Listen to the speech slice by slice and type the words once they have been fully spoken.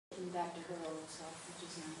back to her old self, which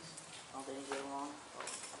is nice. Oh, they didn't get along?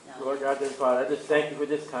 No. Lord God, dear Father, I just thank you for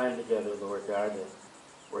this time together, Lord God. That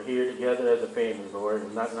we're here together as a family, Lord.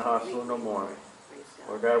 We're not in the hospital no more.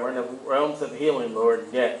 Lord God, we're in the realms of healing, Lord,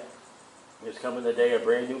 and yet there's coming a day, a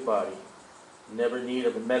brand new body. Never need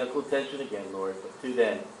of medical attention again, Lord, but to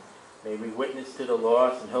then, may we witness to the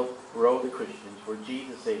lost and help grow the Christians. For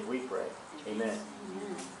Jesus' sake we pray. Amen.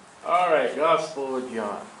 Amen. All right, Gospel of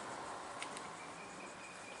John.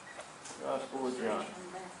 Gospel of John.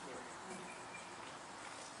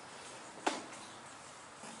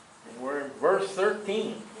 And we're in verse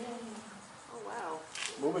 13. Oh, wow.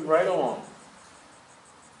 Moving right on.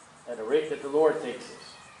 At the rate that the Lord takes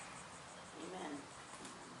us. Amen.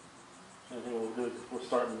 And then we'll do is we'll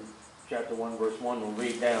start in chapter 1, verse 1. We'll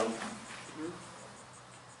read down. Mm-hmm.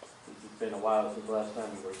 Since it's been a while since the last time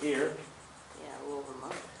we were here. Yeah, a little over a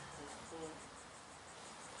month.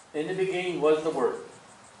 In the beginning was the Word,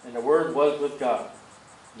 and the Word was with God,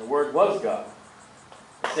 and the Word was God.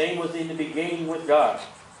 The same was in the beginning with God.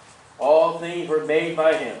 All things were made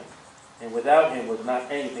by Him, and without Him was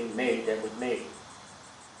not anything made that was made.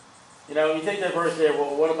 You know, you take that verse there,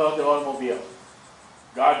 well, what about the automobile?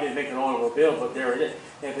 God didn't make an automobile, but there it is.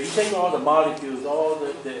 And if you take all the molecules, all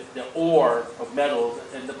the ore of metals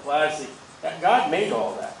and the plastic, God made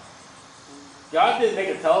all that. God didn't make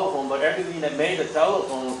a telephone, but everything that made a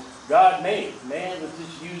telephone, God made. Man was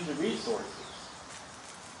just used the resources.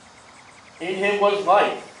 In Him was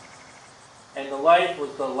life, and the light was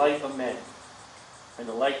the light of men. And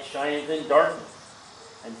the light shineth in darkness,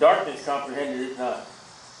 and darkness comprehended it not.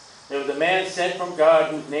 There was a man sent from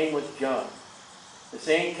God whose name was John. The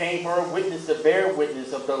same came for a witness to bear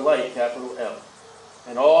witness of the light, capital L.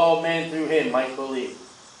 And all men through him might believe.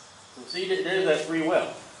 So see, there's that free will.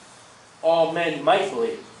 All men might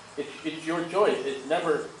believe. It's your choice. It's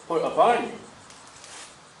never put upon you.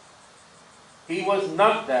 He was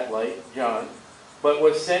not that light, John, but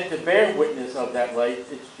was sent to bear witness of that light.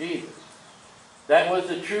 It's Jesus. That was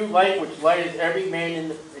the true light which lighteth every man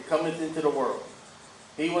that cometh into the world.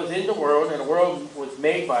 He was in the world, and the world was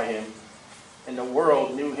made by him, and the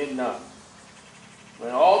world knew him not.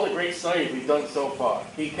 And all the great studies we've done so far.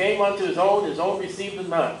 He came unto his own received him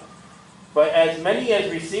not. But as many as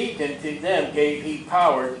received him, to them gave he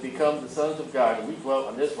power to become the sons of God. And we dwelt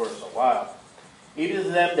on this verse a while. Even to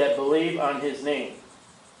them that believe on his name,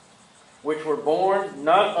 which were born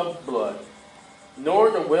not of blood, nor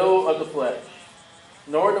the will of the flesh,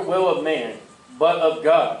 nor the will of man, but of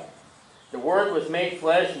God. The Word was made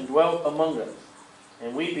flesh and dwelt among us.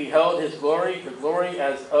 And we beheld his glory, the glory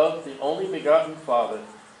as of the only begotten Father,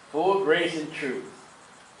 full of grace and truth.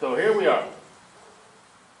 So here we are.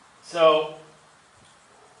 So,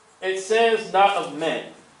 it says not of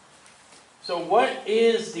men. So what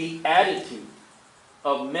is the attitude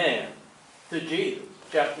of man to Jesus?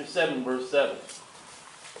 Chapter 7, verse 7.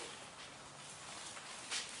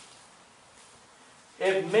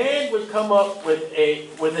 If man would come up with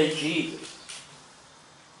a Jesus,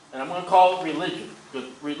 and I'm going to call it religion, because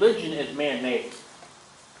religion is man-made.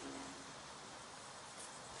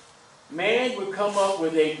 Man would come up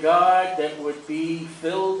with a God that would be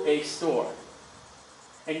filled a store.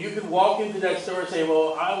 And you could walk into that store and say,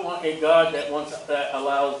 well, I want a God that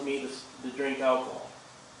allows me to drink alcohol.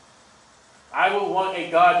 I will want a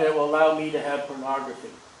God that will allow me to have pornography.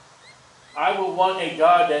 I will want a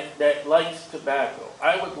God that likes tobacco.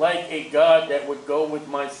 I would like a God that would go with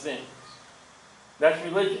my sins. That's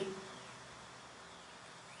religion.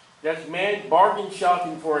 That's man bargain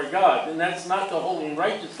shopping for a God. And that's not the holy and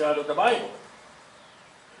righteous God of the Bible.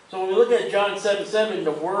 So when we look at John 7:7,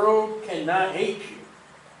 the world cannot hate you.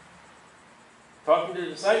 Talking to the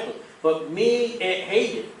disciples. But me it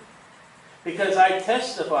hated. Because I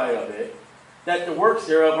testify of it, that the works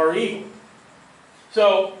thereof are evil.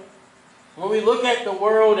 So, when we look at the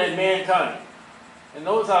world and mankind, and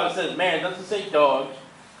notice how it says man, it doesn't say dogs,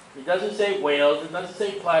 it doesn't say whales, it doesn't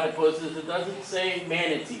say platypuses, it doesn't say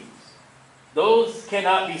manatees. Those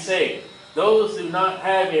cannot be saved. Those do not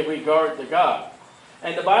have a regard to God.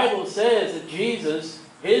 And the Bible says that Jesus,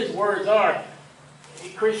 his words are, a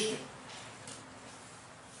Christian.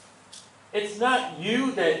 It's not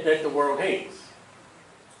you that the world hates.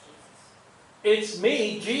 It's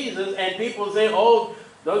me, Jesus, and people say, oh,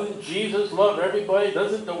 doesn't Jesus love everybody?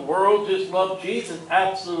 Doesn't the world just love Jesus?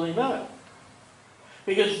 Absolutely not.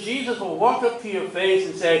 Because Jesus will walk up to your face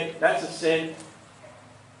and say, that's a sin.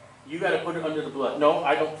 You got to put it under the blood. No,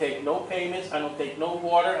 I don't take no payments. I don't take no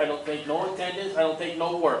water. I don't take no attendance. I don't take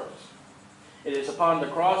no works. It is upon the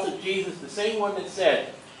cross of Jesus, the same one that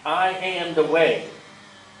said, I am the way,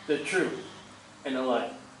 the truth, and the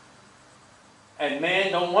life. And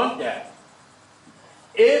man don't want that.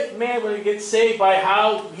 If man were to get saved by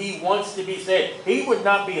how he wants to be saved, he would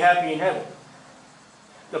not be happy in heaven.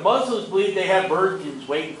 The Muslims believe they have virgins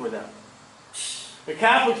waiting for them. The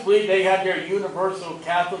Catholics believe they have their universal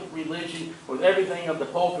Catholic religion with everything of the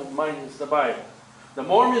Pope minus the Bible. The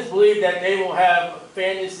Mormons believe that they will have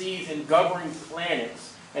fantasies in governing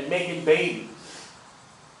planets and making babies.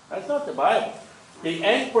 That's not the Bible. The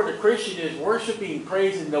end for the Christian is worshiping,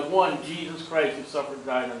 praising the one, Jesus Christ, who suffered and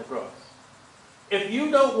died on the cross. If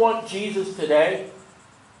you don't want Jesus today,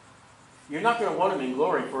 you're not going to want him in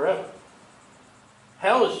glory forever.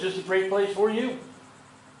 Hell is just a great place for you.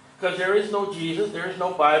 Because there is no Jesus, there is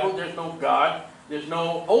no Bible, there's no God, there's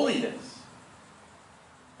no holiness.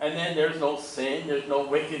 And then there's no sin, there's no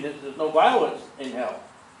wickedness, there's no violence in hell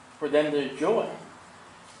for them to enjoy.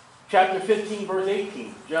 Chapter 15, verse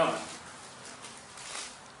 18, John.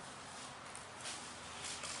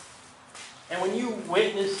 And when you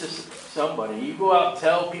witness to somebody, you go out and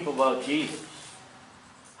tell people about Jesus.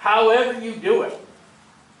 However you do it.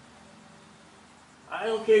 I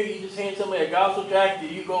don't care if you just hand somebody a gospel tract, or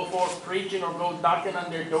you go forth preaching or go knocking on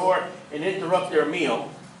their door and interrupt their meal.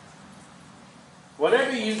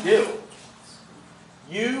 Whatever you do,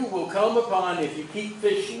 you will come upon, if you keep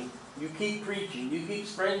fishing, you keep preaching, you keep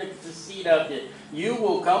spreading the seed out there, you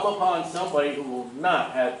will come upon somebody who will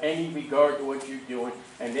not have any regard to what you're doing,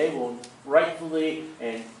 and they will rightfully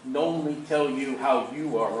and knowingly tell you how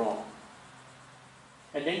you are wrong.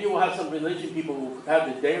 And then you will have some religion people who will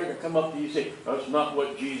have the dare to come up to you and say, that's not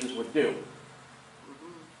what Jesus would do.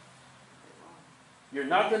 You're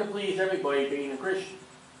not going to please everybody being a Christian.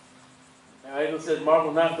 The Bible says,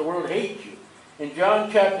 marvel not, the world hates you. In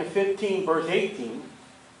John chapter 15, verse 18,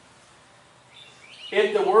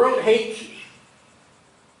 if the world hates you,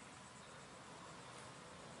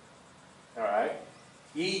 all right,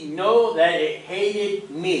 ye know that it hated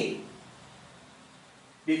me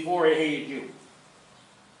before it hated you.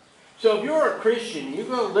 So if you're a Christian, you're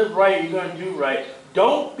going to live right, you're going to do right,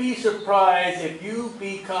 don't be surprised if you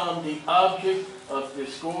become the object of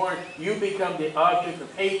discord, you become the object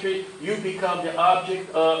of hatred, you become the object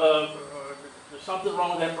of there's something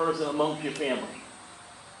wrong with that person amongst your family.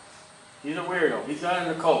 He's a weirdo. He's not in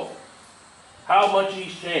a cult. How much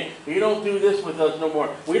he's changed. You don't do this with us no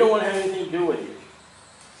more. We don't want to have anything to do with you.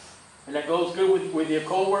 And that goes good with your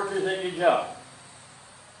co-workers at your job.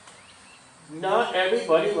 Not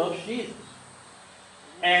everybody loves Jesus.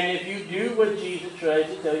 And if you do what Jesus tries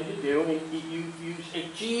to tell you to do, and you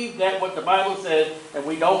achieve that what the Bible says, and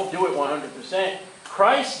we don't do it 100%,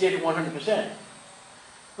 Christ did it 100%.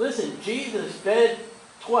 Listen, Jesus fed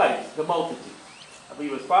twice the multitude. I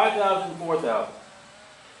believe it was 5,000 and 4,000.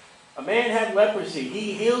 A man had leprosy.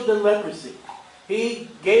 He healed the leprosy. He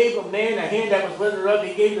gave a man a hand that was withered up.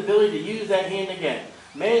 He gave the ability to use that hand again.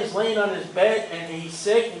 Man's laying on his bed and he's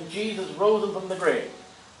sick, and Jesus rose him from the grave.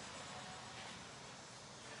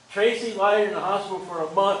 Tracy lied in the hospital for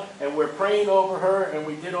a month, and we're praying over her, and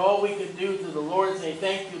we did all we could do to the Lord, saying,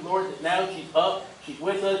 thank you, Lord, that now she's up, she's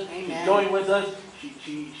with us, Amen. She's joined with us,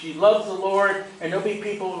 she loves the Lord, and there'll be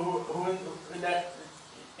people who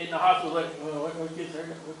in the hospital, like, well, what gives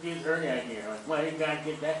her that here? Like, why did God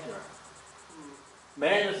give that to her?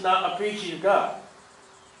 Man is not appreciative of God.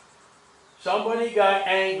 Somebody got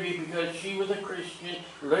angry because she was a Christian,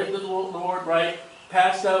 lived the Lord right,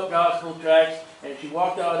 passed out gospel tracts, and she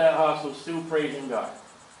walked out of that hospital still praising God.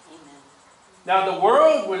 Amen. Now the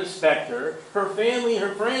world would expect her, her family,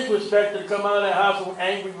 her friends would expect her to come out of that hospital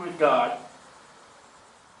angry with God,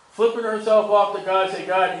 flipping herself off to God, say,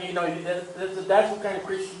 God, you know, that's what kind of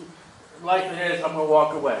Christian life it is, I'm going to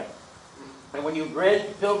walk away. And when you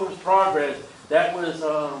read Pilgrim's Progress, that was,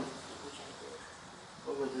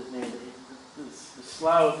 what was his name? The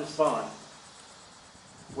Slough of Despond.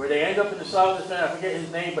 Where they end up in the Slough of Despond, I forget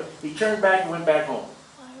his name, but he turned back and went back home.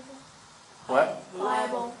 Pliable. What?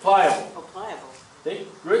 Pliable. Pliable. Oh, pliable. See?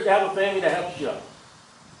 Good to have a family that helps you out.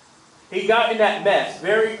 He got in that mess.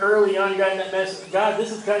 Very early on, he got in that mess. God,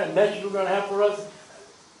 this is the kind of mess you're going to have for us.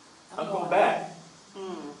 I'm going back.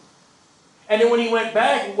 And then when he went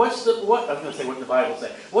back, I was going to say what the Bible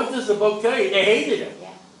said. What does the book tell you? They hated him.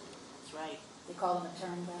 Yeah, That's right. they call them a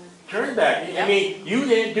turn back. Turn back. Yep. I mean, you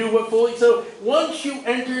didn't do what fully. So once you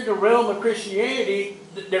enter the realm of Christianity,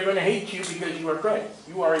 they're going to hate you because you are Christ.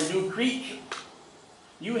 You are a new creature.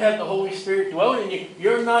 You have the Holy Spirit dwelling in you.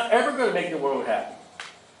 You're not ever going to make the world happy.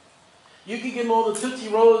 You can give them all the Tootsie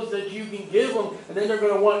Rolls that you can give them, and then they're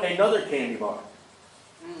going to want another candy bar.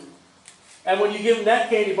 And when you give them that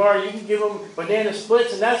candy bar, you can give them banana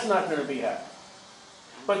splits, and that's not going to be happy.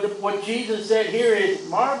 But what Jesus said here is,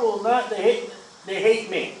 marvel not, they hate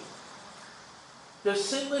me. The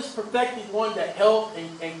sinless, perfected one that helped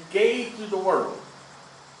and gave to the world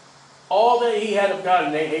all that he had of God,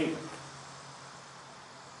 and they hated him.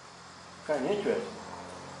 Kind of interesting.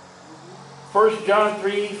 1 John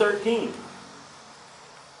 3:13.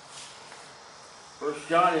 1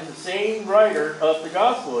 John is the same writer of the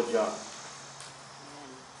Gospel of John.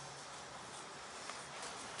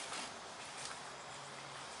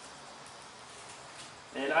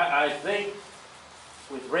 And I think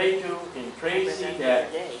with Rachel and Tracy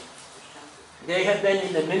that they have been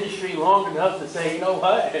in the ministry long enough to say, you know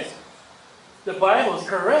what? The Bible is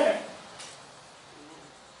correct.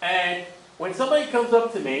 And when somebody comes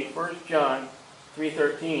up to me, 1 John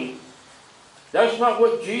 3:13, that's not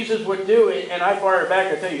what Jesus would do, and I fire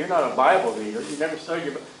back, I tell you, you're not a Bible reader. You never studied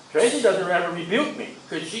your Bible. Tracy doesn't ever rebuke me,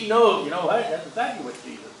 because she knows, you know what? That's exactly what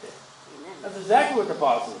Jesus did. That's exactly what the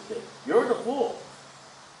apostles did. You're the fool.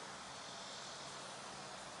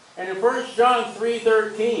 And in 1 John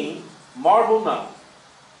 3:13, marvel not.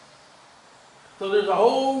 So there's a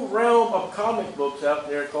whole realm of comic books out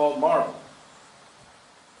there called Marvel.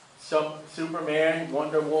 Some Superman,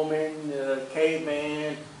 Wonder Woman,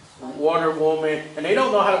 Caveman, Water Woman, and they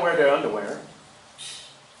don't know how to wear their underwear.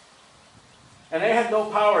 And they have no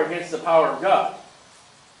power against the power of God.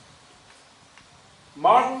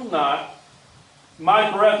 Marvel not,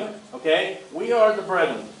 my brethren, okay? We are the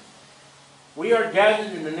brethren. We are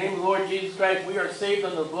gathered in the name of the Lord Jesus Christ. We are saved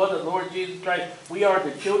under the blood of the Lord Jesus Christ. We are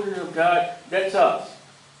the children of God. That's us.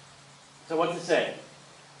 So what's it say?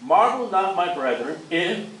 Marvel not, my brethren,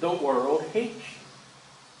 if the world hates you.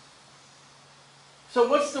 So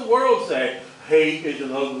what's the world say? Hate is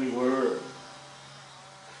an ugly word.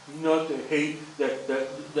 Not to hate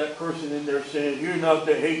that person in their sin. You're not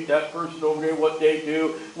to hate that person over there, what they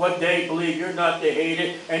do, what they believe. You're not to hate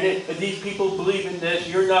it. And if these people believe in this,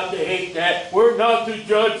 you're not to hate that. We're not to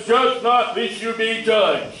judge. Judge not, lest you be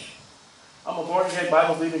judged. I'm a born-again,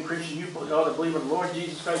 Bible-believing Christian. You ought to believe in the Lord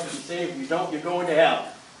Jesus Christ to be saved. If you don't, you're going to hell.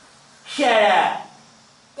 Shut up.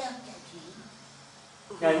 Don't judge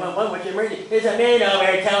me. 911, what you reading? There's a man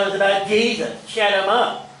over here telling us about Jesus. Shut him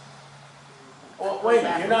up. Well, wait a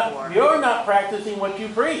minute, you're not practicing what you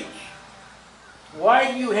preach.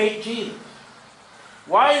 Why do you hate Jesus?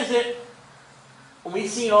 Why is it, I've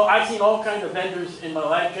seen all kinds of vendors in my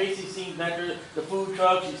life. Tracy's seen vendors, the food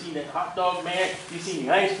trucks, you've seen the hot dog man, you've seen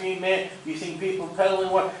the ice cream man, you've seen people peddling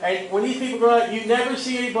what, and when these people go out, you never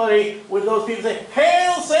see anybody with those people say,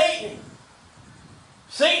 "Hail Satan!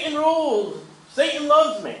 Satan rules! Satan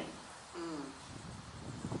loves me!"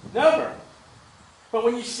 Never. But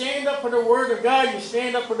when you stand up for the Word of God, you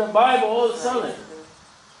stand up for the Bible, all of a sudden,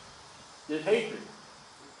 there's hatred.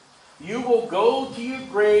 You will go to your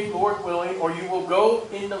grave, Lord willing, or you will go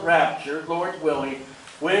in the rapture, Lord willing,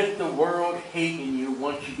 with the world hating you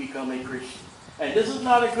once you become a Christian. And this is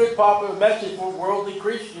not a good popular message for worldly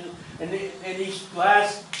Christians and these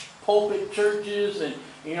glass pulpit churches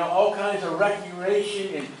and all kinds of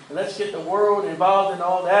recreation and let's get the world involved in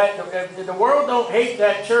all that. If the world don't hate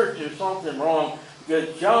that church, there's something wrong.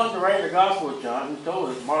 Because John, the writer of the Gospel of John, who told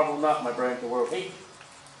us, marvel not, my brethren, the world hates you.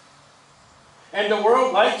 And the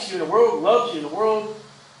world likes you, the world loves you, the world,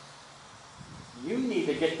 you need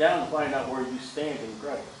to get down and find out where you stand in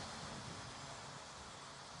Christ.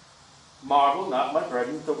 Marvel not, my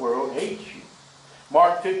brethren, the world hates you.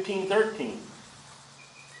 Mark 15:13.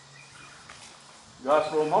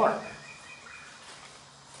 Gospel of Mark.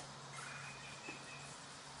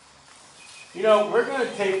 We're going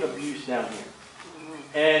to take abuse down here.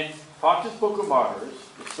 And Fox's Book of Martyrs,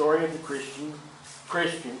 the story of the Christian,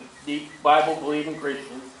 the Bible-believing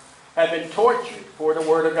Christians, have been tortured for the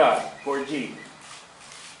Word of God, for Jesus.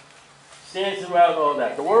 Stands throughout all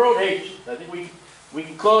that. The world hates you. I think we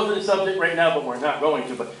can close the subject right now, but we're not going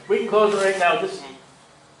to. But we can close it right now. Just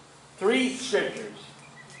 3 scriptures.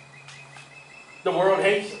 The world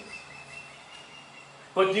hates us.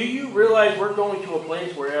 But do you realize we're going to a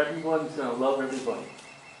place where everyone's going to love everybody?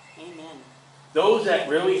 Amen. Those that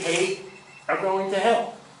really hate are going to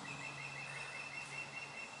hell.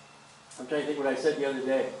 I'm trying to think what I said the other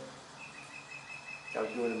day. I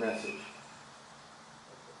was doing a message.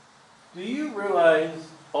 Do you realize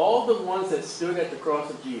all the ones that stood at the cross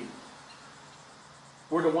of Jesus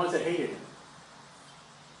were the ones that hated him?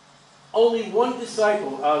 Only one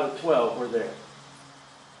disciple out of 12 were there.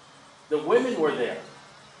 The women were there.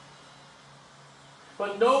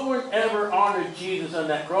 But no one ever honored Jesus on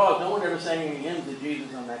that cross. No one ever sang any hymns to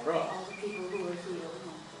Jesus on that cross. All the people who were healed weren't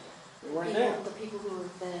there. They weren't there. The people who were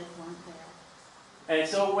fed weren't there. And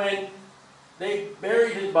so when they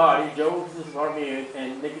buried his body, Joseph,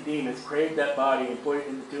 and Nicodemus craved that body and put it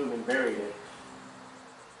in the tomb and buried it.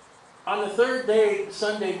 on the third day,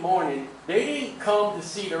 Sunday morning, they didn't come to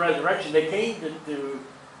see the resurrection. They came to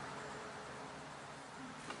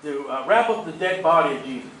wrap up the dead body of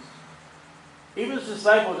Jesus. Even his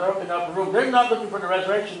disciples are up in the upper room. They're not looking for the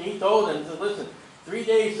resurrection. He told them, he said, listen, 3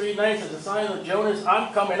 days, 3 nights as a sign of Jonas,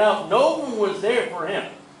 I'm coming out. No one was there for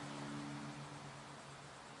him.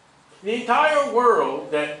 The entire world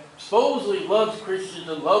that supposedly loves Christians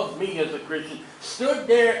and loves me as a Christian stood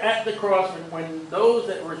there at the cross when those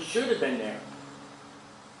that should have been there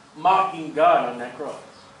mocking God on that cross.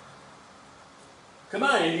 Come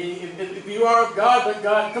on, if you are of God, but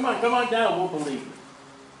God, come on down, we'll believe it.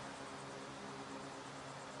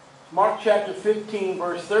 Mark chapter 15,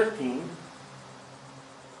 verse 13.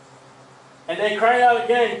 And they cried out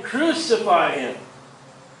again, crucify him.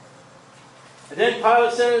 And then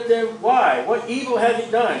Pilate said to them, why? What evil has he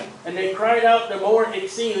done? And they cried out the more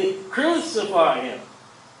exceedingly, crucify him.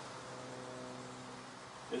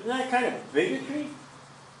 Isn't that kind of bigotry?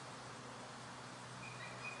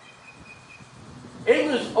 It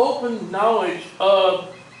was open knowledge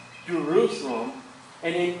of Jerusalem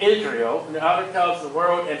and in Israel, in the outer parts of the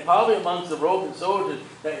world, and probably amongst the Roman soldiers,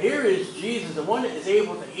 that here is Jesus, the one that is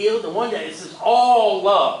able to heal, the one that is all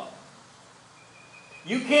love.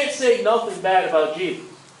 You can't say nothing bad about Jesus.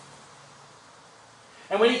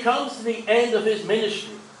 And when he comes to the end of his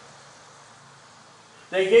ministry,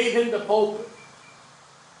 they gave him the pulpit.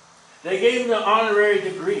 They gave him the honorary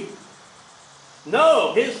degree.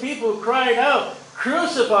 No, his people cried out,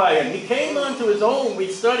 crucify him. He came unto his own, we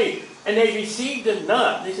studied, and they received him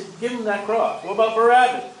not. They said, give him that cross. What about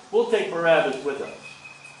Barabbas? We'll take Barabbas with us.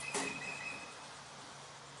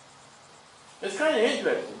 It's kind of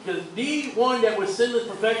interesting, because the one that was sinless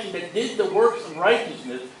perfection, that did the works of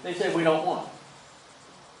righteousness, they said, we don't want.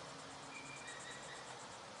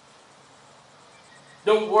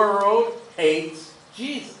 The world hates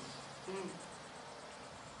Jesus.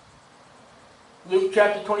 Luke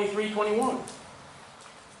chapter 23, 21.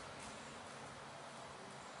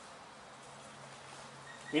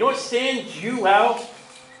 You know what stands you out?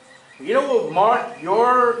 You know what will mark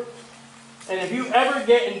your... And if you ever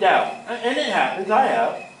get in doubt, and it happens, I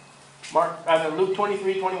have, Luke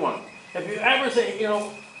 23, 21. If you ever say,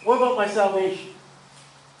 what about my salvation?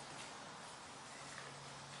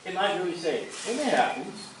 Am I really saved? And it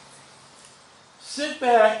happens. Sit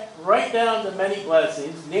back, write down the many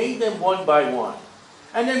blessings, name them one by one,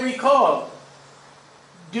 and then recall,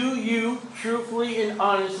 do you truthfully and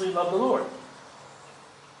honestly love the Lord?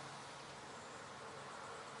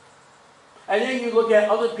 And then you look at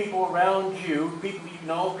other people around you, people you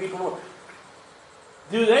know, people,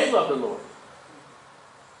 do they love the Lord?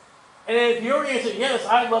 And if your answer, yes,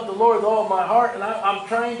 I love the Lord with all my heart, and I'm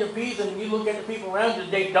trying to please them, and you look at the people around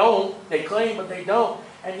you, they don't, they claim, but they don't,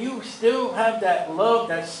 and you still have that love,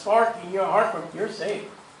 that spark in your heart, you're saved.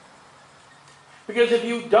 Because if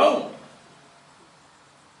you don't,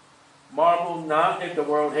 marvel not if the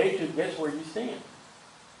world hates you, guess where you stand.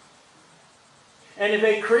 And if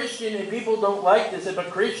a Christian, and people don't like this, if a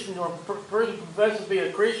Christian or a person professes to be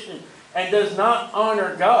a Christian and does not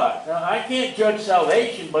honor God. Now, I can't judge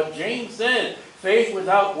salvation, but James says, faith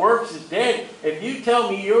without works is dead. If you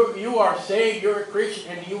tell me you are saved, you're a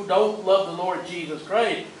Christian, and you don't love the Lord Jesus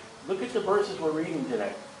Christ, look at the verses we're reading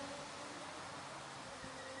today.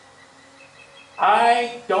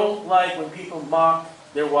 I don't like when people mock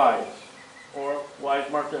their wives, or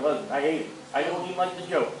wives mock their husbands. I hate it. I don't even like the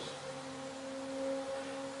jokes.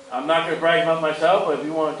 I'm not going to brag about myself, but if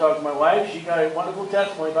you want to talk to my wife, she got a wonderful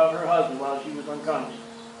testimony about her husband while she was unconscious.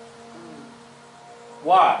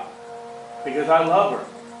 Why? Because I love her.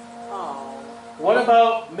 Oh. What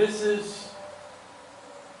about Mrs.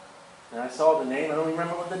 And I saw the name, I don't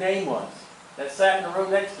remember what the name was, that sat in the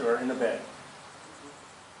room next to her in the bed.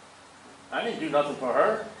 I didn't do nothing for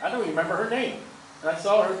her. I don't even remember her name. And I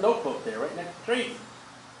saw her notebook there, right next to Tracy.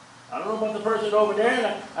 I don't know about the person over there,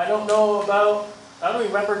 and I don't know about... I don't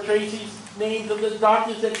remember Tracy's names of the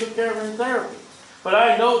doctors that took care of her in therapy. But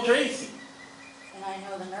I know Tracy. And I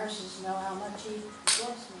know the nurses know how much he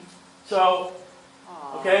loves me. So,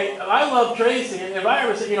 okay, I love Tracy. And if I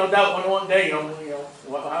ever say, that one day, how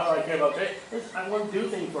do I care about Tracy? Listen, I want to do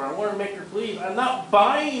things for her. I want to make her pleased. I'm not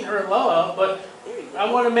buying her love, but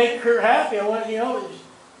I want to make her happy. I want,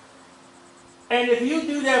 And if you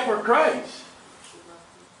do that for Christ,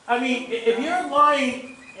 I mean, if you're lying...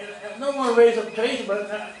 I don't want to raise up Tracy, but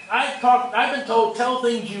I've been told, tell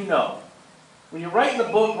things you know. When you're writing a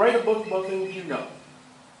book, write a book about things you know.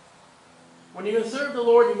 When you're going to serve the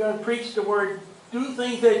Lord, you're going to preach the word, do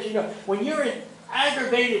things that you know. When you're in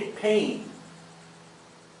aggravated pain,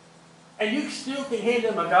 and you still can hand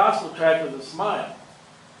them a gospel tract with a smile,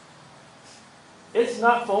 It's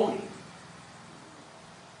not phony.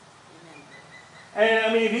 And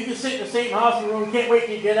I mean, if you can sit in the same hospital room, can't wait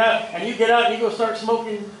till you get out, and you get out and you go start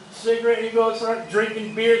smoking cigarette, and you go start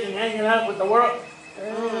drinking beers and hanging out with the world,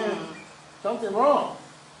 something wrong.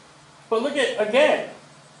 But look at, again,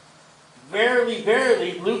 verily,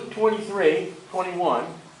 verily, Luke 23:21.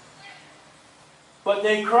 But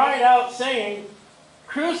they cried out saying,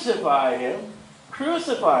 crucify him,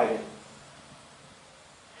 crucify him.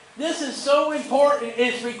 This is so important,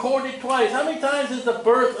 it's recorded twice. How many times is the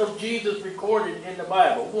birth of Jesus recorded in the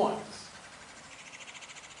Bible? Once.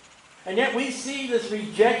 And yet we see this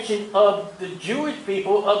rejection of the Jewish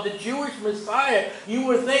people, of the Jewish Messiah. You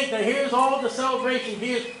would think that here's all the celebration,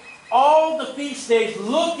 here's all the feast days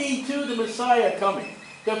looking to the Messiah coming.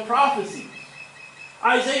 The prophecies.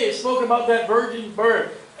 Isaiah spoke about that virgin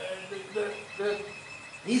birth.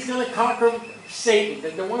 He's going to conquer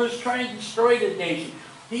Satan, the one who's trying to destroy the nation.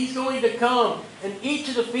 He's going to come. And each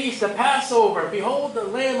of the feasts, the Passover, behold the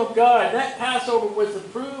Lamb of God. That Passover was to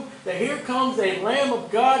prove that here comes a Lamb of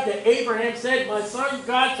God that Abraham said, my son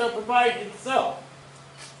God shall provide himself.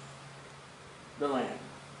 The Lamb.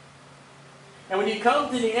 And when you come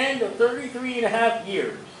to the end of 33 and a half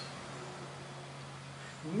years,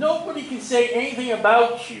 nobody can say anything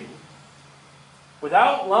about you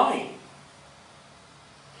without lying.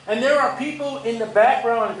 And there are people in the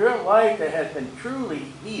background of your life that has been truly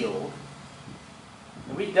healed.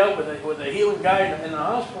 And we dealt with a healing guy in the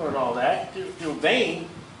hospital and all that, through vein.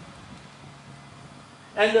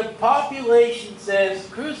 And the population says,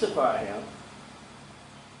 crucify him.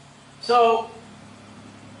 So,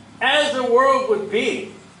 as the world would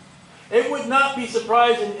be, it would not be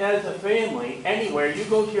surprising as a family, anywhere, you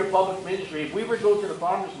go to your public ministry, if we were to go to the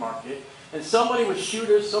farmer's market, and somebody would shoot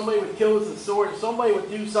us, somebody would kill us with a sword, somebody would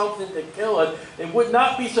do something to kill us, it would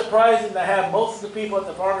not be surprising to have most of the people at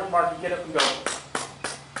the farmer's market get up and go.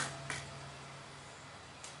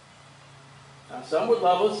 Now, some would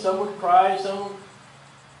love us, some would cry, some would...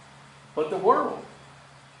 But the world.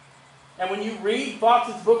 And when you read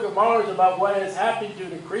Fox's Book of Martyrs about what has happened to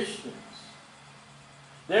the Christians,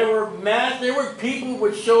 there were people who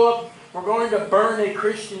would show up, we're going to burn a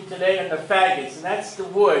Christian today on the faggots, and that's the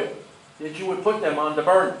wood that you would put them on to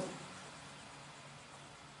burn.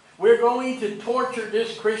 We're going to torture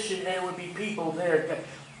this Christian, and there would be people there.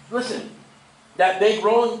 Listen, that big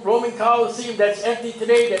Roman Colosseum that's empty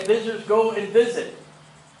today that visitors go and visit.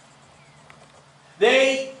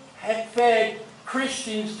 They had fed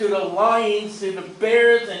Christians to the lions, to the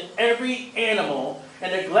bears, and every animal,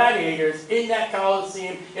 and the gladiators in that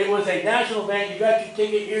Colosseum. It was a national event. You got your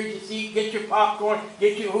ticket, here's your seat, get your popcorn,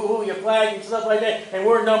 get your hoo-hoo, your flag, and stuff like that. And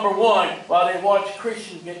we're number one while they watch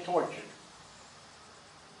Christians get tortured.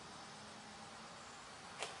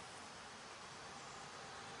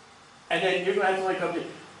 And then you're going to have to wake up to,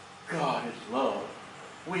 God is love.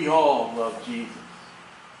 We all love Jesus.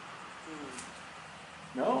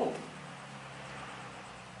 No.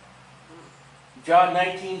 John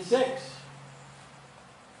 19:6.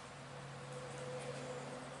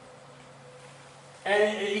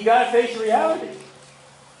 And you got to face reality.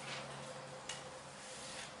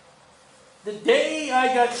 The day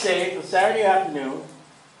I got saved was Saturday afternoon,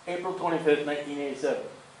 April 25th, 1987.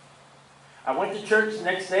 I went to church the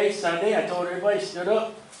next day, Sunday. I told everybody, stood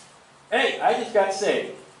up. Hey, I just got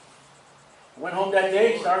saved. I went home that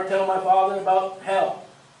day, started telling my father about hell.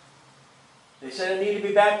 They said I needed to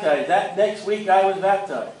be baptized. That next week I was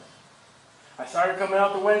baptized. I started coming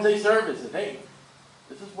out to Wednesday services. Hey,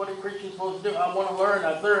 this is what a Christian's supposed to do. I want to learn,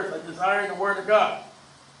 I thirst, I desire the Word of God.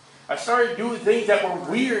 I started doing things that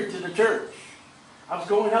were weird to the church. I was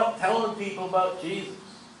going out telling people about Jesus.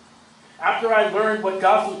 After I learned what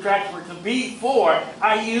gospel tracts were to be for,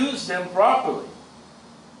 I used them properly.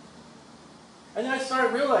 And then I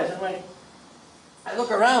started realizing, like, I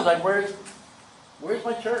look around, like, where's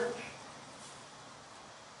my church?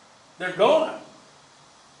 They're gone.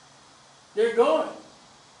 They're gone.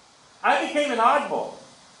 I became an oddball.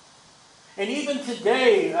 And even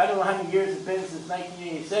today, I don't know how many years it's been since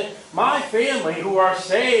 1987, my family who are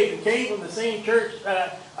saved and came from the same church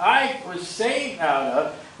I was saved out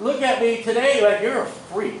of, look at me today like you're a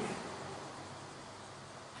freak.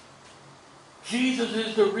 Jesus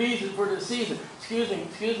is the reason for the season. Excuse me.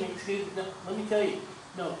 No, let me tell you.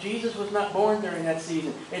 No, Jesus was not born during that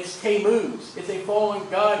season. It's Tammuz. It's a fallen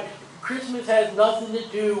god. Christmas has nothing to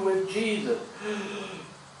do with Jesus.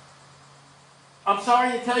 I'm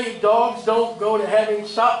sorry to tell you, dogs don't go to heaven.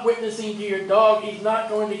 Stop witnessing to your dog. He's not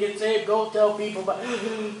going to get saved. Go tell people about...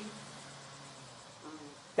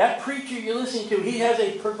 That preacher you're listening to, he has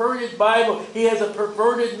a perverted Bible. He has a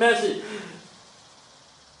perverted message.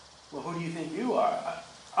 Well, who do you think you are?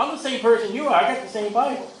 I'm the same person you are. I got the same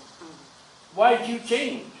Bible. Why did you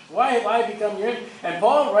change? Why have I become your enemy? And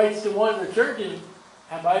Paul writes to one of the churches,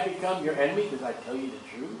 have I become your enemy because I tell you the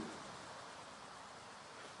truth?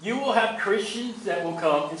 You will have Christians that will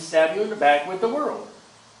come and stab you in the back with the world.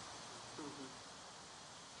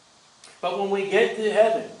 But when we get to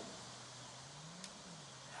heaven,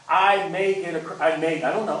 I may get a crown and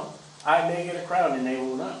they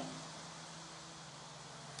will not.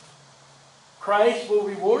 Christ will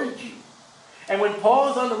reward you. And when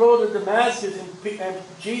Paul is on the road to Damascus and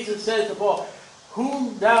Jesus says to Paul,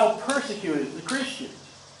 whom thou persecutest, the Christians.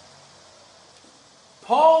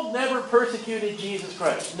 Paul never persecuted Jesus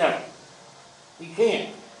Christ. Never. He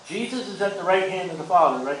can't. Jesus is at the right hand of the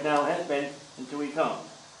Father right now, has been until he comes.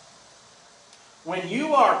 When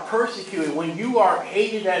you are persecuted, when you are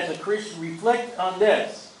hated as a Christian, reflect on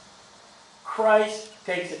this. Christ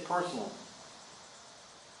takes it personally.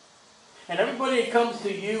 And everybody that comes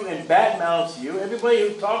to you and badmouths you, everybody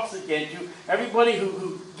who talks against you, everybody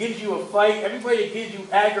who gives you a fight, everybody that gives you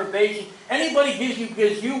aggravation, anybody gives you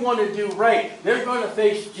because you want to do right, they're going to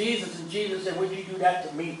face Jesus. And Jesus said, what did you do that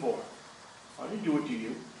to me for? I didn't do it to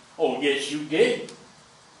you. Oh, yes, you did.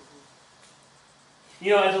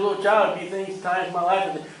 You know, as a little child, there'd be times in my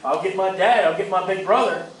life, I'll get my dad, I'll get my big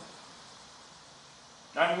brother.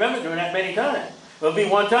 I remember doing that many times. There'll be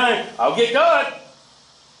one time, I'll get God.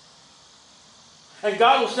 And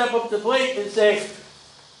God will step up to the plate and say,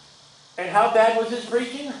 and how bad was his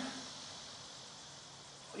preaching?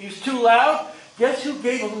 He was too loud? Guess who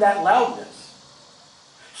gave him that loudness?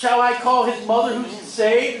 Shall I call his mother who's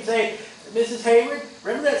saved and say, Mrs. Hayward,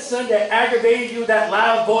 remember that son that aggravated you with that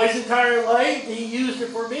loud voice entire life? He used it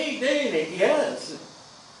for me, didn't he? Yes.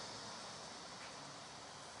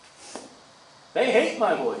 They hate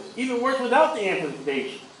my voice. Even worse without the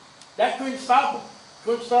amplification. That couldn't stop them.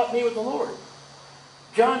 Couldn't stop me with the Lord.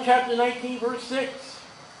 John chapter 19, verse 6.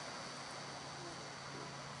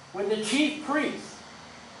 When the chief priest,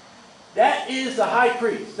 that is the high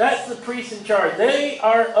priest, that's the priest in charge. They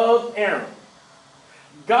are of Aaron.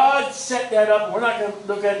 God set that up. We're not going to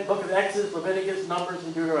look at the book of Exodus, Leviticus, Numbers,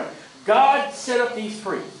 and Deuteronomy. God set up these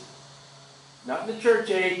priests. Not in the church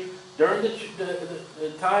age, during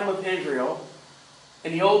the time of Israel.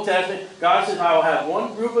 In the Old Testament, God says, I will have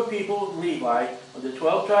one group of people, Levi, of the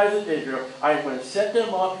 12 tribes of Israel. I'm going to set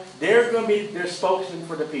them up. They're going to be their spokesman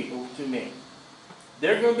for the people to me.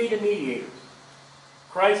 They're going to be the mediators.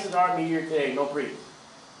 Christ is our mediator today, no priest.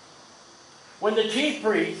 When the chief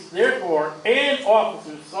priests, therefore, and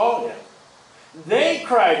officers saw him, they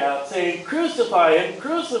cried out, saying, crucify him,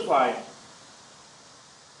 crucify him.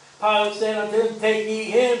 Pilate said unto them, take ye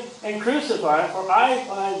him and crucify him, for I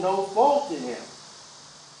find no fault in him.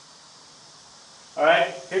 All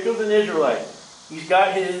right, here comes an Israelite. He's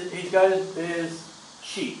got his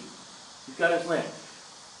sheep. He's got his lamb.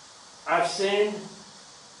 I've sinned.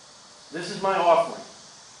 This is my offering.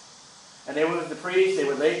 And they were the priest. They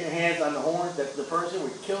would lay their hands on the horn. That the person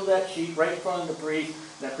would kill that sheep right in front of the priest.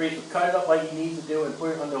 And that priest would cut it up like he needs to do and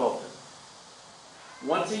put it on the altar.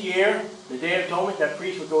 Once a year, the Day of Atonement, that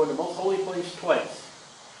priest would go in the most holy place twice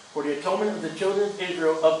for the atonement of the children of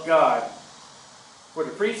Israel of God, for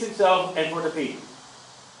the priest himself and for the people.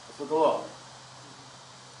 That's what the law.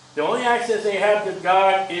 The only access they have to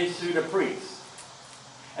God is through the priests.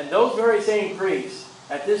 And those very same priests,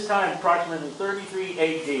 at this time, approximately 33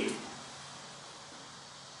 AD,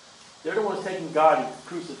 they're the ones taking God and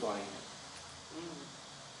crucifying him.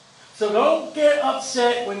 So don't get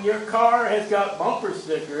upset when your car has got bumper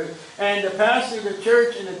stickers and the pastor of the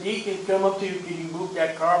church and the deacon come up to you, can you move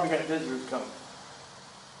that car? We got visitors coming.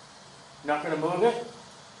 Not going to move it?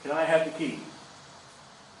 Can I have the key?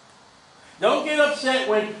 Don't get upset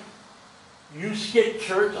when you skip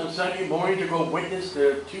church on Sunday morning to go witness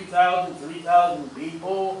to 2,000, 3,000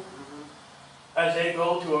 people as they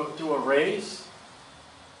go to a race.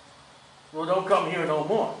 Well, don't come here no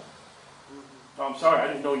more. I'm sorry, I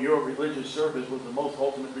didn't know your religious service was the most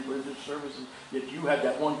ultimate religious service, and yet you had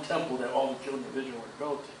that one temple that all the children of Israel were to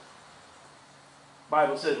go to. The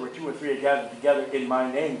Bible says, where 2 or 3 are gathered together in my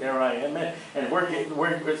name, there I am. And we're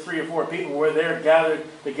 3 or 4 people, we're there gathered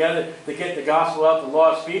together to get the gospel out to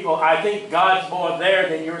lost people. I think God's more there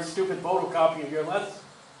than your stupid photocopy of your lesson.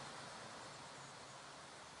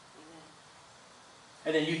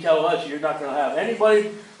 And then you tell us you're not going to have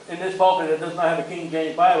anybody in this pulpit that does not have a King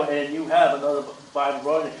James Bible, and you have another Bible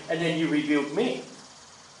brought in, and then you rebuke me.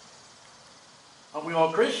 Aren't we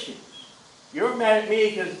all Christians? You're mad at me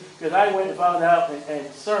because I went and found out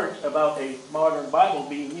and searched about a modern Bible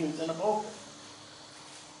being used in a pulpit.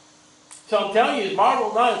 So I'm telling you,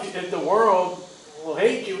 marvel not if the world will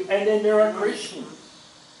hate you, and then there are Christians.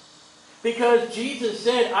 Because Jesus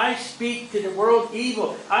said, I speak to the world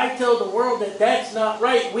evil. I tell the world that that's not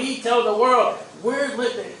right. We tell the world, we're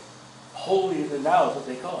living holier than thou is what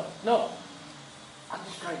they call it. No. I'm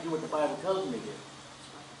just trying to do what the Bible tells me to do.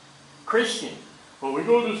 Christian. Well, we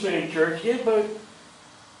go to the same church. Yeah, but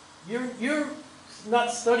you're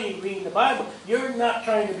not studying reading the Bible. You're not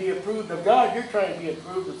trying to be approved of God. You're trying to be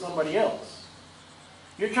approved of somebody else.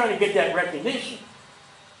 You're trying to get that recognition.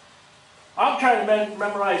 I'm trying to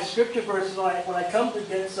memorize scripture verses. When I come to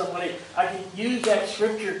get somebody, I can use that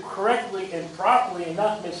scripture correctly and properly and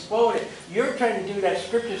not misquote it. You're trying to do that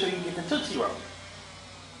scripture so you can get the Tootsie Roll.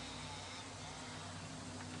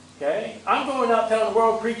 Okay? I'm going out telling the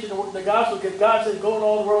world preaching the gospel because God says go in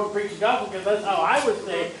all the world and preach the gospel because that's how I would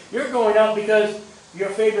say. You're going out because your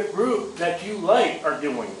favorite group that you like are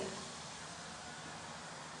doing it.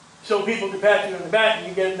 So people can pat you on the back and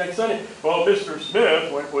you get it next Sunday. Well, Mr.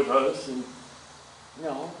 Smith went with us. And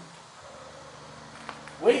no.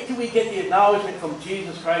 Wait till we get the acknowledgement from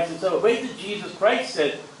Jesus Christ himself. Wait till Jesus Christ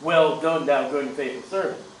said, well done, thou good and faithful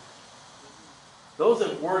servant. Those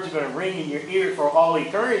are words that are going to ring in your ears for all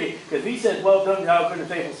eternity. Because he says, well done, thou good and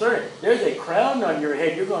faithful servant. There's a crown on your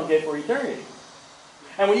head you're going to get for eternity.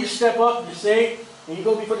 And when you step up and you say, and you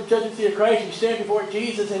go before the judgment seat of Christ, you stand before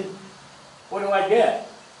Jesus, and what do I get?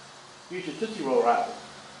 Here's your Tootsie Roll wrapper.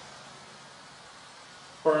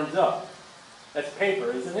 Burns up. That's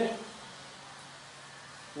paper, isn't it?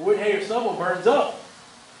 Wood, hay, or stubble burns up.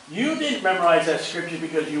 You didn't memorize that scripture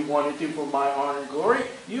because you wanted to for my honor and glory.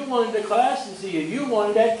 You wanted the class to see you. You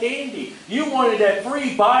wanted that candy. You wanted that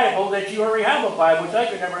free Bible that you already have a Bible, which I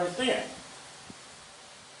could never understand.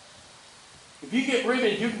 If you get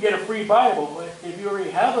ribbons, you can get a free Bible, but if you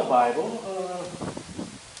already have a Bible,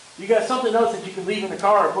 you got something else that you can leave in the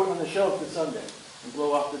car or put on the shelf this Sunday and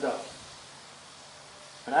blow off the dust.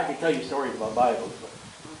 And I can tell you stories about Bibles. But.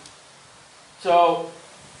 So,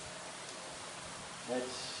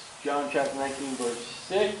 that's John chapter 19, verse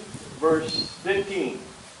 6, verse 15.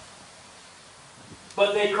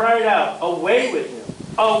 But they cried out, away with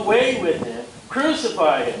him,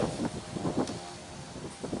 crucify him.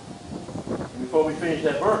 And before we finish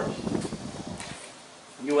that verse,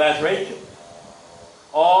 you ask Rachel.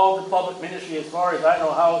 All the public ministry, as far as I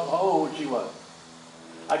know how old she was.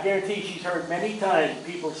 I guarantee she's heard many times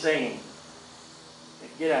people saying,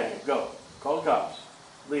 get out of here, go. Call the cops.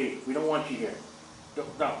 Leave. We don't want you here.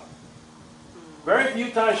 No. Very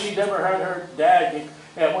few times she's ever heard her dad get,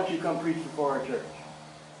 hey, I want you to come preach before our church.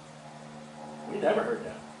 We never heard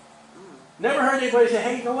that. Never heard anybody say,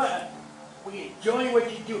 hey, you know what? We enjoy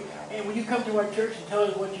what you do. And when you come to our church and tell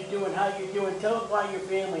us what you do and how you do and tell us why your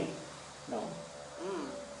family. No.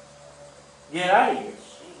 Get out of here.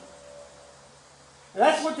 And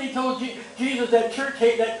that's what they told Jesus, that church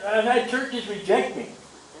hate, that I've had churches reject me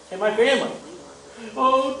and my family.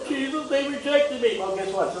 Oh, Jesus, they rejected me. Well,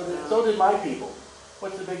 guess what? So did my people.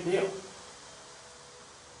 What's the big deal?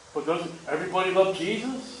 But doesn't everybody love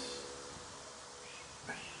Jesus?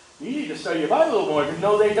 You need to study your Bible a little more.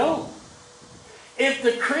 No, they don't. If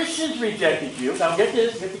the Christians rejected you, now get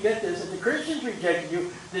this, you have to get this. If the Christians rejected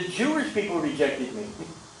you, the Jewish people rejected me.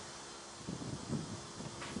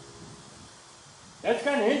 That's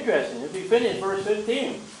kind of interesting. If we finish verse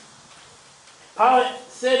 15. Pilate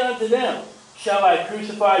said unto them, shall I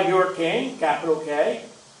crucify your king? Capital K.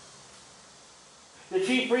 The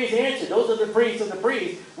chief priests answered, those are the priests of the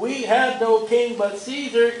priests. We have no king but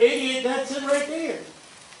Caesar. Idiot, that's him right there.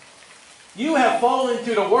 You have fallen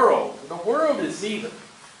into the world. The world is Caesar.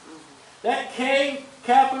 That K,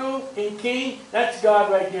 capital, and king, that's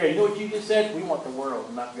God right there. You know what you just said? We want the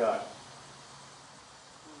world, not God.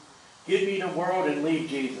 Give me the world and leave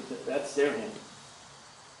Jesus. That's their hymn.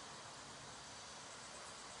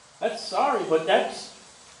 That's sorry, but that's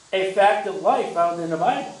a fact of life found in the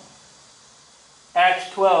Bible. Acts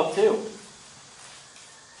 12:2.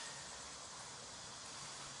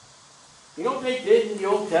 You know what they did in the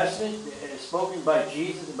Old Testament, spoken by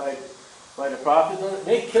Jesus and by the prophets?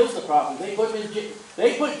 They killed the prophets.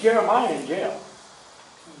 They put Jeremiah in jail.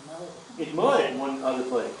 In mud in one other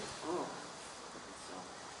place.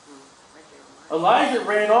 Elijah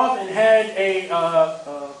ran off and had a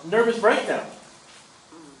nervous breakdown.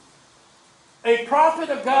 A prophet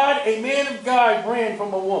of God, a man of God ran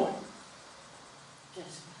from a woman.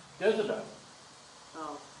 Jezebel.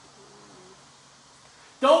 Oh.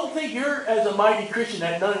 Don't think you're, as a mighty Christian,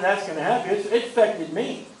 that none of that's going to happen. It affected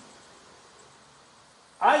me.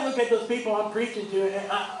 I look at those people I'm preaching to, and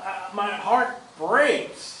my heart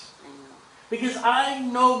breaks. Because I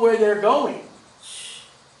know where they're going.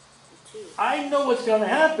 I know what's going to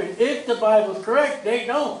happen. If the Bible's correct, they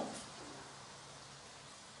don't.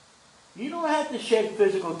 You don't have to shed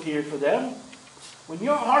physical tears for them. When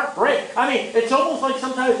your heart breaks, I mean, it's almost like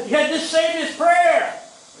sometimes, yeah, just say this prayer.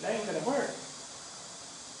 But that ain't going to work.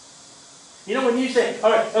 You know, when you say, all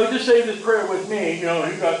right, oh, just say this prayer with me, you know,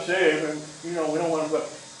 he got saved, and, you know, we don't want to go.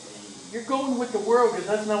 You're going with the world because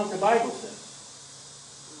that's not what the Bible says.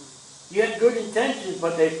 You had good intentions,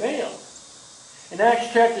 but they failed. In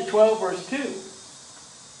Acts chapter 12, verse 2.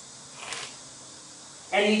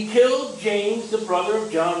 And he killed James, the brother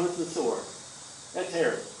of John, with the sword. That's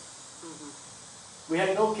Herod. We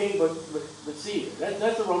have no king but Caesar.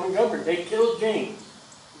 That's the Roman government. They killed James.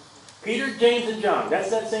 Peter, James, and John. That's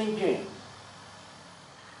that same James.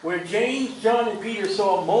 Where James, John, and Peter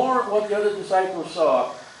saw more of what the other disciples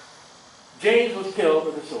saw, James was killed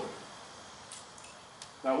with a sword.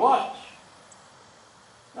 Now watch.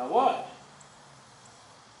 Now watch.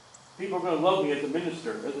 People are going to love me as a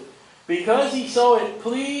minister. Because he saw it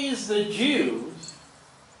please the Jews,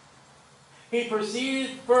 he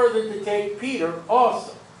proceeded further to take Peter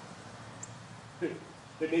also. They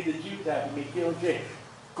made the Jews happy. Me killing James.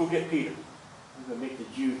 Go get Peter. I'm going to make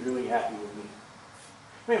the Jews really happy with me.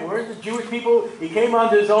 Man, where's the Jewish people? He came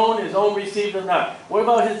onto his own received him not. What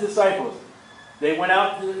about his disciples? They went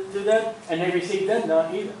out to them, and they received them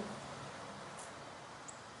not either.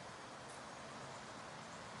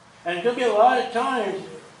 And there's going to be a lot of times,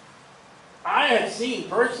 I have seen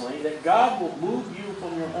personally, that God will move you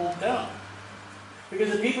from your hometown.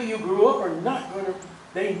 Because the people you grew up are not going to,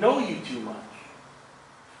 they know you too much.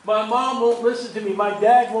 My mom won't listen to me. My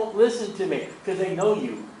dad won't listen to me because they know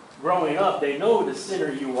you. Growing up, they know the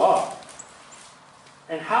sinner you are.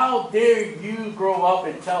 And how dare you grow up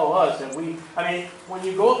and tell us that we, I mean, when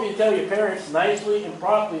you go up and tell your parents nicely and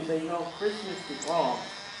properly, say, you know, Christmas is wrong.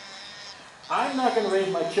 I'm not going to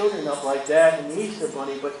raise my children up like that in the Easter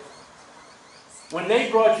Bunny, but when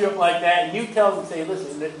they brought you up like that and you tell them, say,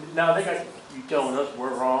 listen, now they got you telling us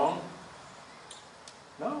we're wrong.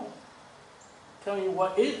 No. I'm telling you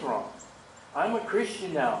what is wrong. I'm a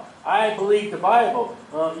Christian now. I believe the Bible.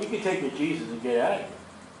 You can take the Jesus and get out of here.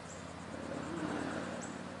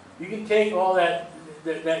 You can take all that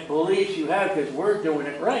beliefs you have because we're doing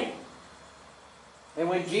it right. And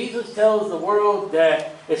when Jesus tells the world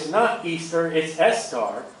that it's not Easter, it's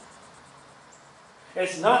Estar.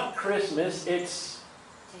 It's not Christmas, it's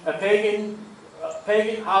a pagan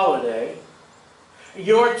holiday.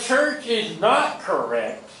 Your church is not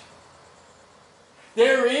correct.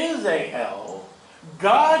 There is a hell.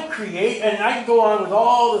 God created, and I can go on with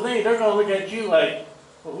all the things. They're going to look at you like,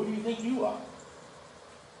 well, who do you think you are?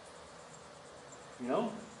 You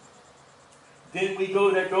know? Didn't we go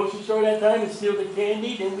to that grocery store that time and steal the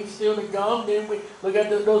candy? Didn't we steal the gum? Didn't we look at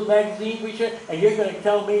those magazines we shared? And you're going to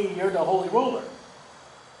tell me you're the holy roller.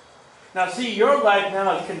 Now see, your life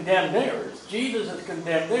now is condemned theirs. Jesus has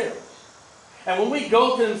condemned theirs. And when we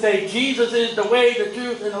go to them and say, Jesus is the way, the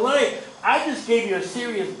truth, and the life, I just gave you a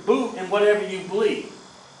serious boot in whatever you believe.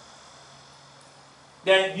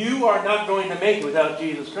 That you are not going to make it without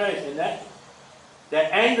Jesus Christ. And that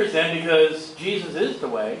angers them because Jesus is the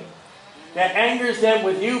way. That angers them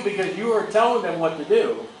with you because you are telling them what to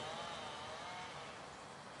do.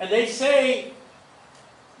 And they say,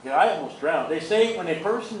 yeah, I almost drowned. They say when a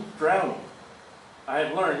person's drowning, I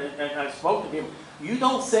have learned, and I spoke to people, you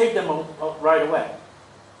don't save them right away.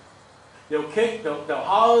 They'll kick, they'll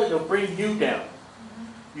holler, they'll bring you down.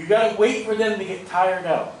 You got to wait for them to get tired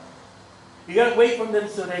out. You got to wait for them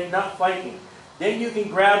so they're not fighting. Then you can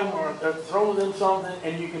grab them or throw them something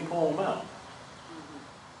and you can pull them out.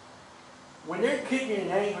 When they're kicking and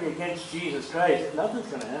angry against Jesus Christ, nothing's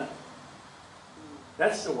going to happen.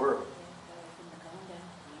 That's the world.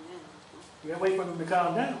 You got to wait for them to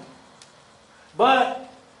calm down.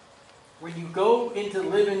 But when you go into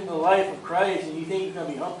living the life of Christ and you think you're going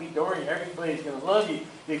to be hunky-dory and everybody's going to love you,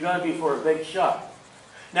 you're going to be for a big shock.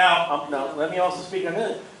 Now, let me also speak on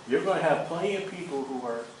this. You're going to have plenty of people who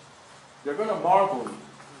are, they're going to marvel you.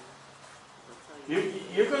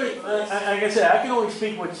 You're going to, like I said, I can only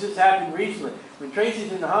speak what's just happened recently. When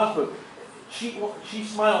Tracy's in the hospital, she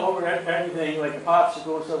smiled over everything, like the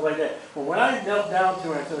popsicle and stuff like that. But when I knelt down to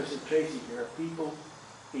her, I said, Tracy, there are people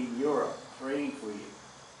in Europe praying for you.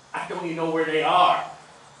 I don't even know where they are.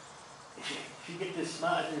 She gets this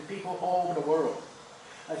smile. There's people all over the world.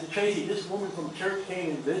 I said, Tracy, this woman from church came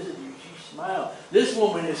and visited you. She smiled. This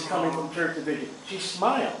woman is coming from church to visit you. She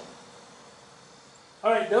smiled.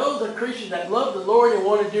 All right, those are Christians that love the Lord and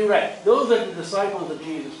want to do right. Those are the disciples of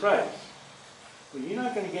Jesus Christ. But you're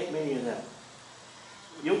not going to get many of them.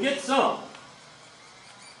 You'll get some.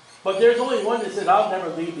 But there's only one that said, I'll never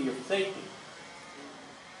leave thee or forsake thee.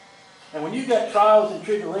 And when you got trials and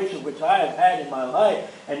tribulations, which I have had in my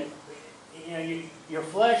life, and you know, your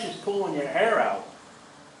flesh is pulling your hair out.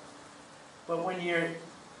 But when you're,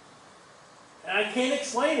 and I can't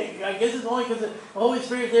explain it. I guess it's only because the Holy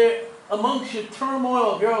Spirit is there amongst your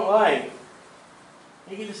turmoil of your life.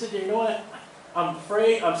 You can just sit there, you know what? I'm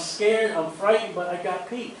afraid, I'm scared, I'm frightened, but I got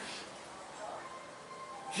peace.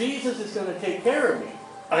 Jesus is going to take care of me.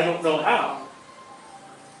 I don't know how.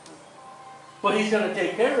 But he's going to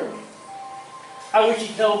take care of me. I wish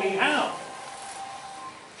he'd tell me how.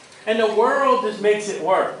 And the world just makes it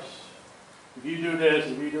worse. If you do this,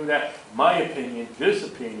 if you do that, my opinion, this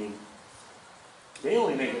opinion, they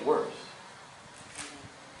only make it worse.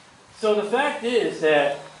 So the fact is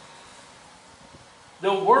that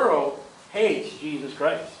the world hates Jesus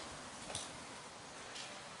Christ.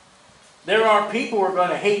 There are people who are going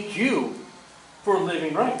to hate you for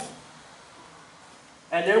living right.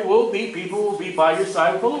 And there will be people who will be by your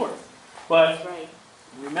side with the Lord. But That's right.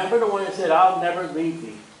 remember the one that said, I'll never leave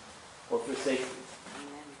thee or forsake thee. Amen.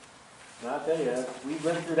 And I'll tell you, we've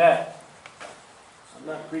lived through that. I'm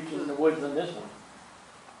not preaching in the woods on this one.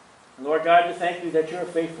 And Lord God, I thank you that you're a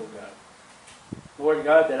faithful God. Lord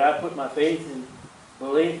God, that I put my faith and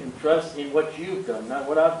belief and trust in what you've done, not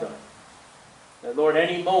what I've done. That Lord,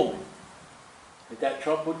 any moment that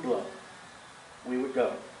trump would blow, we would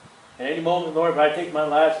go. At any moment, Lord, if I take my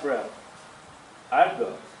last breath, I'd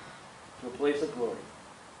go to a place of glory.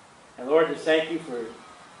 And Lord, just thank you for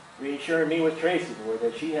reassuring me with Tracy, Lord,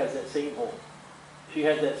 that she has that same hope. She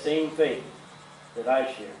has that same faith that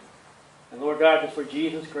I share. And Lord God, just for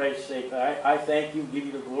Jesus Christ's sake, I thank you and give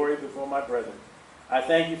you the glory before my brethren. I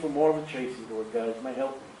thank you for more with Tracy, Lord God, as my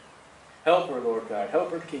help me. Help her, Lord God.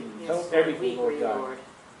 Help her kingdom. Yes, Help Lord, everything, we Lord agree, God. Lord.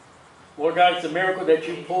 Lord God, it's a miracle that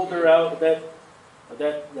you pulled her out of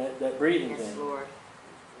that breathing Yes, thing. Lord.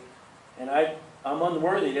 And I'm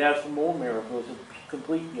unworthy to ask for more miracles of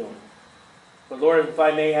complete healing. But Lord, if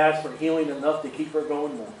I may ask for healing enough to keep her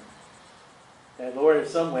going more. That Lord, in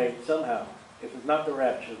some way, somehow, if it's not the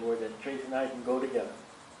rapture, Lord, that Tracy and I can go together.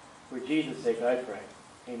 For Jesus' sake, I pray.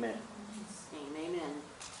 Amen. Amen.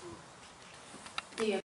 Do you